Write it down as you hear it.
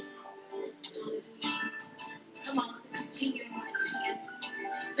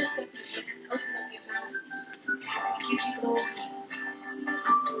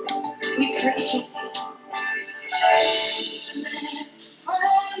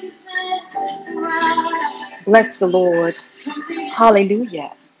Bless the Lord.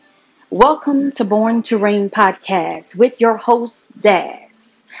 Hallelujah. Welcome to Born2Reign podcast with your host,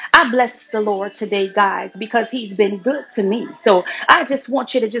 Daz. I bless the Lord today, guys, because he's been good to me. So I just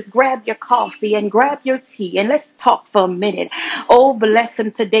want you to just grab your coffee and grab your tea and let's talk for a minute. Oh, bless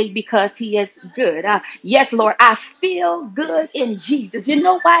him today because he is good. Yes, Lord, I feel good in Jesus. You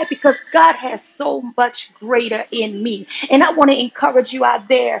know why? Because God has so much greater in me. And I want to encourage you out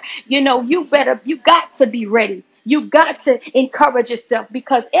there. You got to be ready. You got to encourage yourself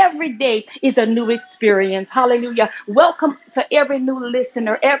because every day is a new experience. Hallelujah. Welcome to every new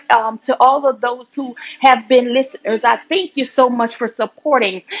listener, to all of those who have been listeners. I thank you so much for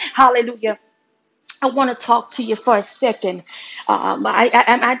supporting. Hallelujah. I want to talk to you for a second.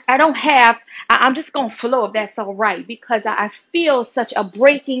 I don't have, I'm just going to flow if that's all right, because I feel such a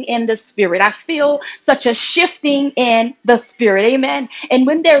breaking in the spirit. I feel such a shifting in the spirit. Amen. And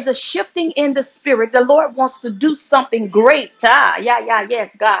when there's a shifting in the spirit, the Lord wants to do something great.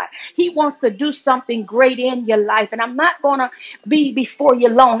 Yes, God. He wants to do something great in your life. And I'm not going to be before you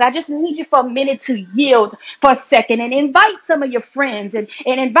long. I just need you for a minute to yield for a second and invite some of your friends and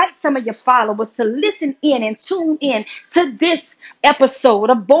invite some of your followers to listen in and tune in to this episode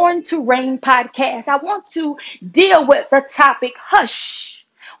of Born to Reign podcast. I want to deal with the topic, hush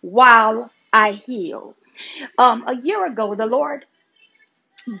while I heal. A year ago, the Lord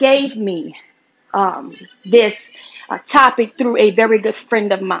gave me this topic through a very good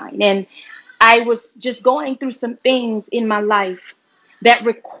friend of mine. And I was just going through some things in my life that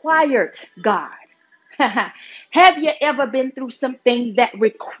required God. Have you ever been through some things that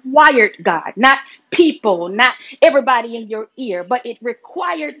required God? Not people, not everybody in your ear, but it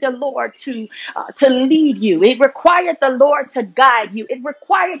required the Lord to lead you. It required the Lord to guide you. It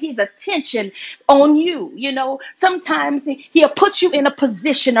required His attention on you. You know, sometimes He'll put you in a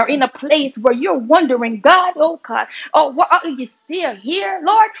position or in a place where you're wondering, God, oh God, oh, are you still here,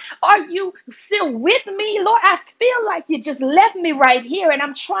 Lord? Are you still with me, Lord? I feel like you just left me right here, and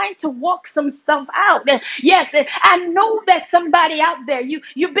I'm trying to walk some stuff out. And yes, and I know that somebody out there,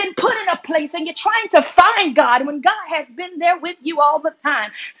 you've been put in a place, and you're trying to find God when God has been there with you all the time.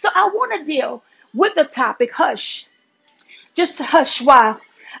 So I want to deal with the topic, hush. Just hush while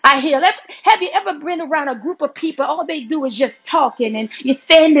I heal. Have you ever been around a group of people? All they do is just talking, and you're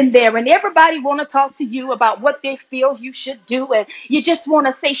standing there, and everybody want to talk to you about what they feel you should do, and you just want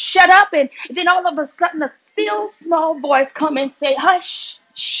to say, "Shut up!" And then all of a sudden, a still small voice come and say, "Hush,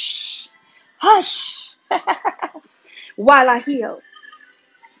 shh, hush," while I heal.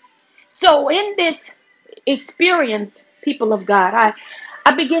 So in this experience, people of God,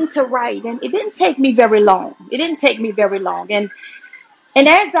 I began to write, and it didn't take me very long. It didn't take me very long, and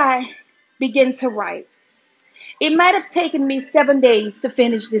as I began to write, it might have taken me 7 days to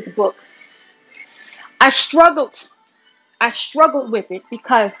finish this book. I struggled. I struggled with it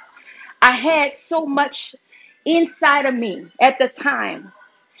because I had so much inside of me at the time.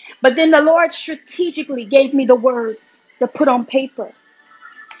 But then the Lord strategically gave me the words to put on paper.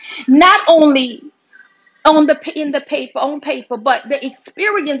 Not only on paper, but the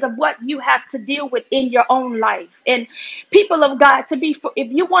experience of what you have to deal with in your own life. And people of God,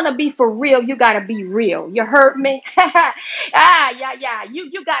 if you want to be for real, you gotta be real. You heard me? Yeah.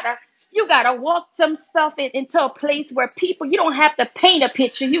 You gotta walk some stuff into a place where people, you don't have to paint a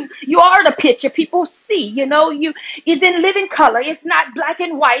picture. You are the picture people see. It's in living color. It's not black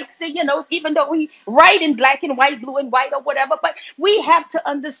and white. So even though we write in black and white, blue and white, or whatever, but we have to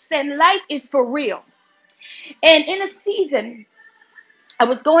understand life is for real. And in a season, I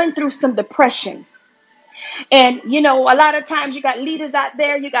was going through some depression. And, a lot of times you got leaders out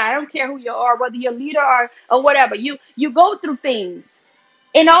there. I don't care who you are, whether you're a leader or whatever. You go through things.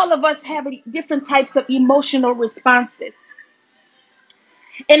 And all of us have different types of emotional responses.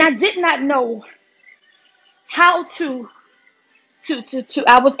 And I did not know how I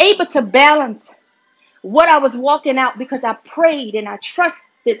was able to balance what I was walking out because I prayed and I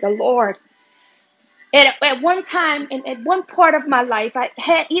trusted the Lord. And at one time, and at one part of my life, I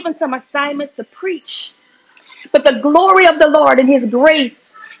had even some assignments to preach. But the glory of the Lord and His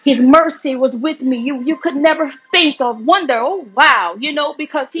grace, His mercy was with me. You could never think or wonder, oh wow,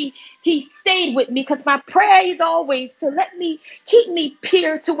 because He stayed with me. Because my prayer is always to keep me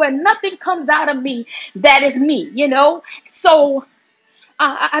pure to where nothing comes out of me that is me. So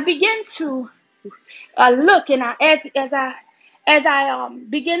I began to look, and as I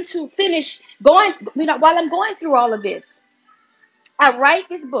begin to finish going, while I'm going through all of this, I write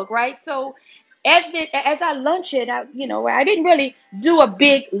this book, right? So as I launch it, I didn't really do a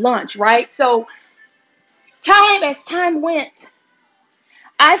big launch, right? So as time went,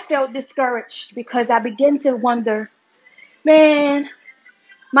 I felt discouraged because I began to wonder, man,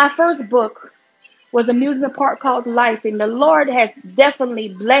 my first book was amusement park called Life, and the Lord has definitely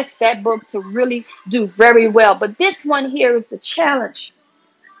blessed that book to really do very well. But this one here is the challenge.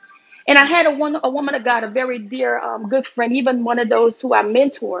 And I had a woman of God, a very dear, good friend, even one of those who I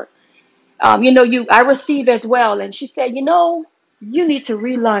mentor. I receive as well. And she said, you need to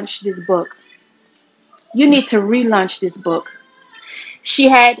relaunch this book. You need to relaunch this book. She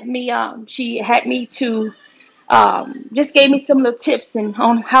had me to just gave me some little tips and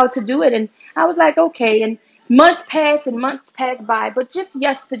on how to do it. And I was like, okay. And months passed by. But just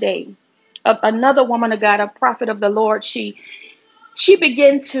yesterday, another woman of God, a prophet of the Lord, she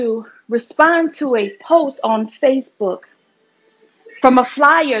began to respond to a post on Facebook from a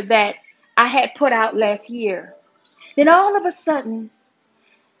flyer that I had put out last year. Then all of a sudden,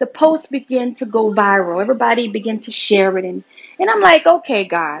 the post began to go viral. Everybody began to share it. And I'm like, okay,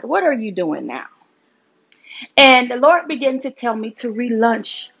 God, what are you doing now? And the Lord began to tell me to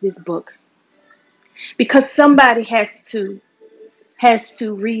relaunch this book because somebody has to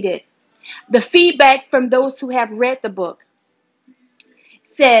read it. The feedback from those who have read the book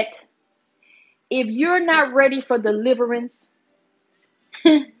said, if you're not ready for deliverance,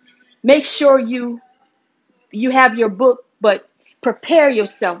 make sure you have your book, but prepare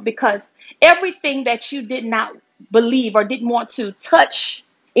yourself because everything that you did not believe or didn't want to touch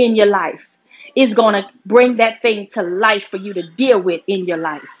in your life is going to bring that thing to life for you to deal with in your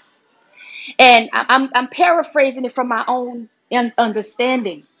life. And I'm paraphrasing it from my own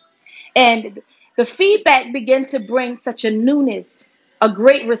understanding. And the feedback began to bring such a newness, a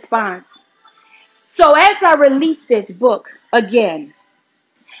great response. So as I release this book again,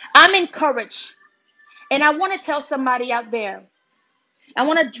 I'm encouraged. And I want to tell somebody out there, I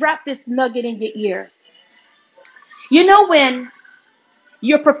want to drop this nugget in your ear. You know when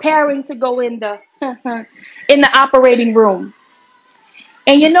you're preparing to go in the in the operating room,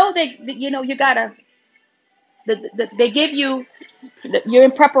 and you gotta they give you you're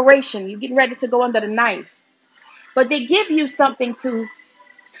in preparation, you're getting ready to go under the knife, but they give you something to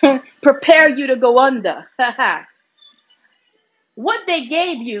prepare you to go under. What they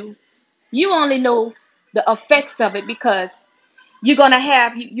gave you, you only know the effects of it because you're gonna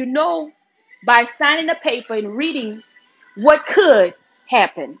have by signing the paper and reading what could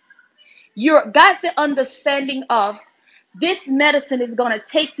happen. You got the understanding of this medicine is going to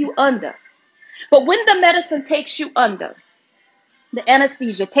take you under. But when the medicine takes you under, the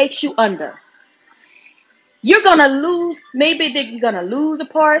anesthesia takes you under, you're going to lose, you're going to lose a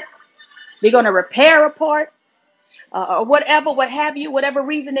part, they're going to repair a part, or whatever, what have you, whatever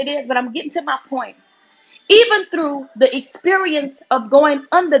reason it is. But I'm getting to my point. Even through the experience of going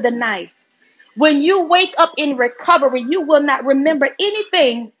under the knife, when you wake up in recovery, you will not remember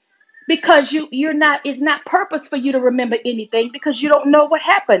anything because you're not it's not purpose for you to remember anything because you don't know what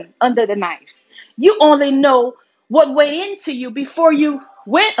happened under the knife. You only know what went into you before you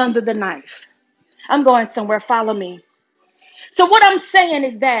went under the knife. I'm going somewhere, follow me. So what I'm saying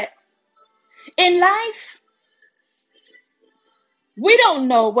is that in life, we don't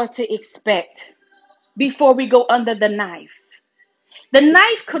know what to expect before we go under the knife. The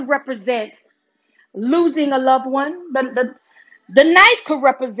knife could represent losing a loved one. The knife could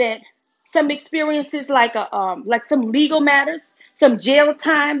represent some experiences like some legal matters, some jail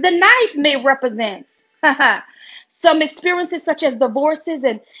time. The knife may represent some experiences such as divorces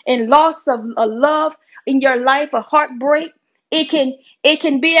and loss of a love in your life, a heartbreak. It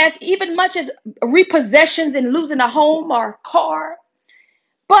can be as even much as repossessions and losing a home or car.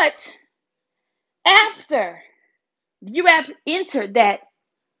 But after you have entered that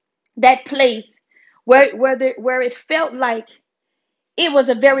place where it felt like it was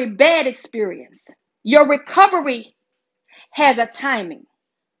a very bad experience. Your recovery has a timing,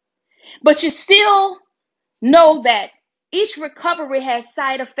 but you still know that each recovery has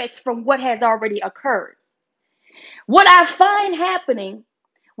side effects from what has already occurred. What I find happening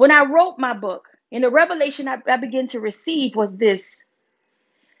when I wrote my book and the revelation I began to receive was this.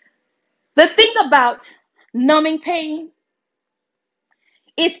 The thing about numbing pain,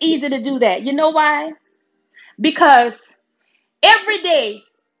 it's easy to do that. You know why? Because every day,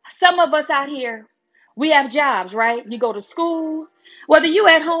 some of us out here, we have jobs, right? You go to school, whether you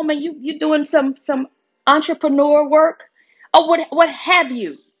at home and you doing some entrepreneur work or what have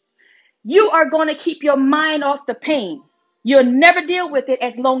you. You are going to keep your mind off the pain. You'll never deal with it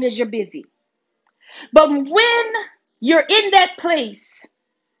as long as you're busy. But when you're in that place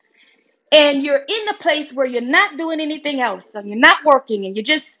and you're in the place where you're not doing anything else and you're not working and you're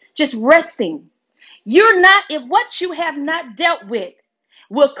just resting, you're not, if what you have not dealt with,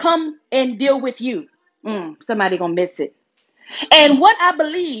 will come and deal with you. Somebody gonna miss it. And what I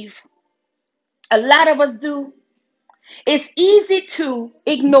believe a lot of us do, it's easy to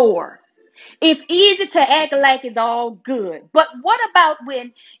ignore. It's easy to act like it's all good. But what about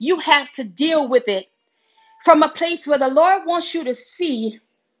when you have to deal with it from a place where the Lord wants you to see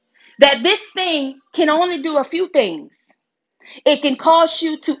that this thing can only do a few things? It can cause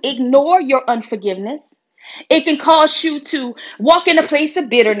you to ignore your unforgiveness. It can cause you to walk in a place of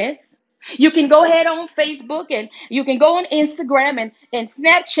bitterness. You can go ahead on Facebook and you can go on Instagram and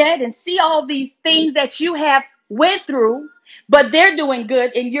Snapchat and see all these things that you have went through, but they're doing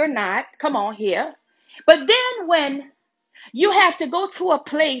good and you're not. Come on here. But then when you have to go to a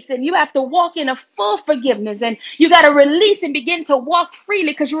place and you have to walk in a full forgiveness and you got to release and begin to walk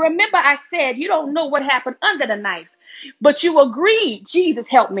freely, because you remember I said you don't know what happened under the knife, but you agreed, Jesus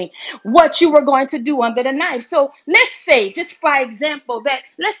help me, what you were going to do under the knife. So let's say, just for example, that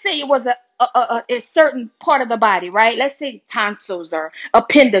let's say it was a certain part of the body, right? Let's say tonsils or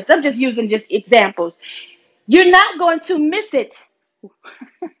appendix. I'm just using just examples. You're not going to miss it.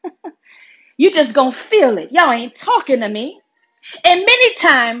 You just gonna feel it. Y'all ain't talking to me. And many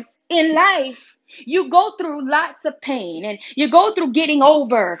times in life, you go through lots of pain and you go through getting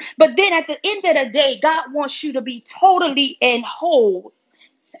over. But then at the end of the day, God wants you to be totally and whole,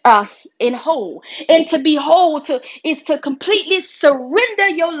 uh whole. And to be whole is to completely surrender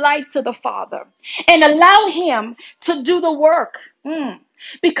your life to the Father and allow him to do the work.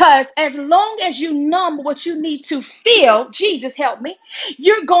 Because as long as you numb what you need to feel, Jesus help me,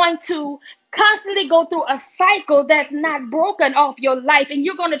 you're going to constantly go through a cycle that's not broken off your life, and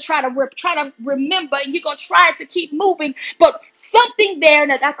you're going to try to remember, and you're going to try to keep moving, but something there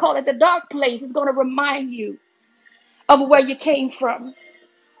that I call it the dark place is going to remind you of where you came from.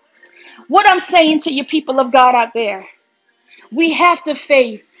 What I'm saying to you people of God out there, we have to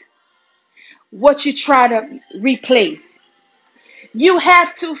face what you try to replace. You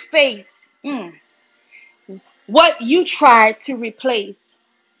have to face what you try to replace.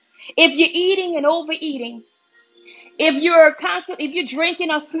 If you're eating and overeating, if you're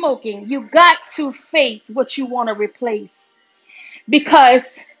drinking or smoking, you got to face what you want to replace,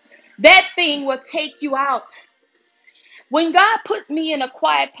 because that thing will take you out. When God put me in a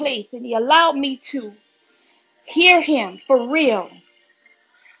quiet place and he allowed me to hear him for real,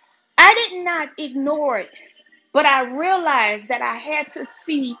 I did not ignore it, but I realized that I had to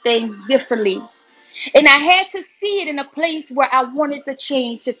see things differently. And I had to see it in a place where I wanted the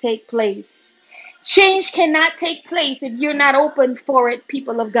change to take place. Change cannot take place if you're not open for it,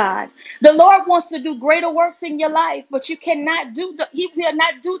 people of God. The Lord wants to do greater works in your life, but He will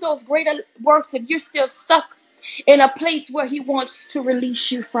not do those greater works if you're still stuck in a place where He wants to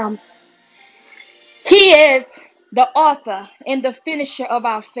release you from. He is the author and the finisher of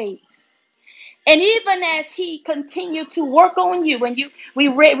our faith. And even as he continued to work on you, and we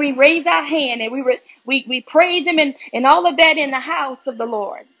raise our hand and we praise him and all of that in the house of the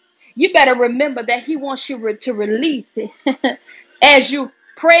Lord, you better remember that he wants you to release it. As you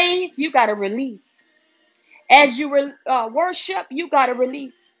praise, you got to release. As you worship, you got to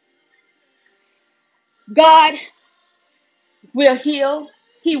release. God will heal.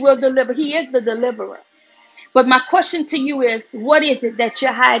 He will deliver. He is the deliverer. But my question to you is, what is it that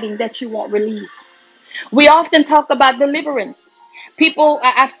you're hiding that you won't release? We often talk about deliverance.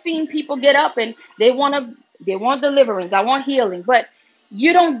 I've seen people get up and they want deliverance. I want healing, but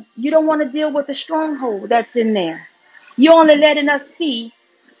you don't want to deal with the stronghold that's in there. You're only letting us see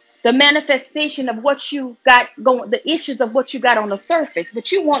the manifestation of what you got going, the issues of what you got on the surface,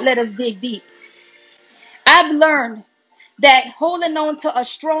 but you won't let us dig deep. I've learned that holding on to a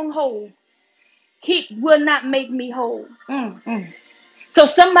stronghold will not make me whole. So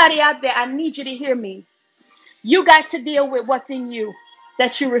somebody out there, I need you to hear me. You got to deal with what's in you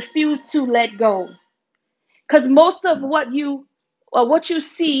that you refuse to let go. Because most of what you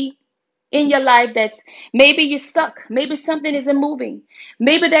see in your life, that's maybe you're stuck, maybe something isn't moving,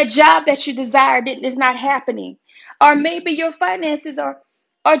 maybe that job that you desired is not happening, or maybe your finances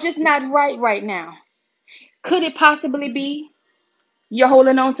are just not right now. Could it possibly be you're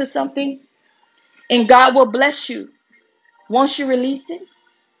holding on to something and God will bless you once you release it?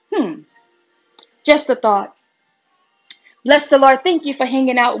 Just a thought. Bless the Lord. Thank you for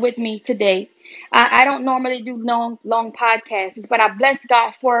hanging out with me today. I don't normally do long podcasts, but I bless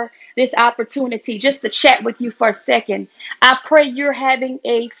God for this opportunity just to chat with you for a second. I pray you're having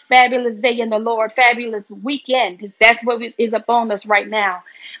a fabulous day in the Lord, fabulous weekend. That's what is upon us right now.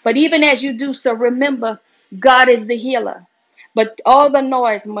 But even as you do so, remember, God is the healer. But all the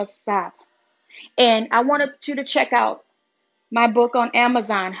noise must stop. And I wanted you to check out my book on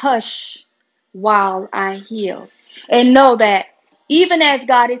Amazon, Hush While I Heal. And know that even as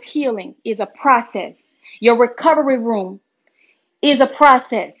God is healing is a process. Your recovery room is a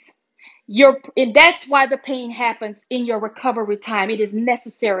process. And that's why the pain happens in your recovery time. It is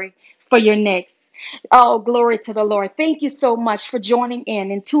necessary for your next. Oh, glory to the Lord. Thank you so much for joining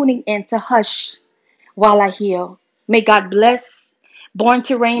in and tuning in to Hush While I Heal. May God bless. Born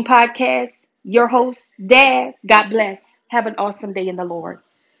to Reign podcast. Your host, Daz. God bless. Have an awesome day in the Lord.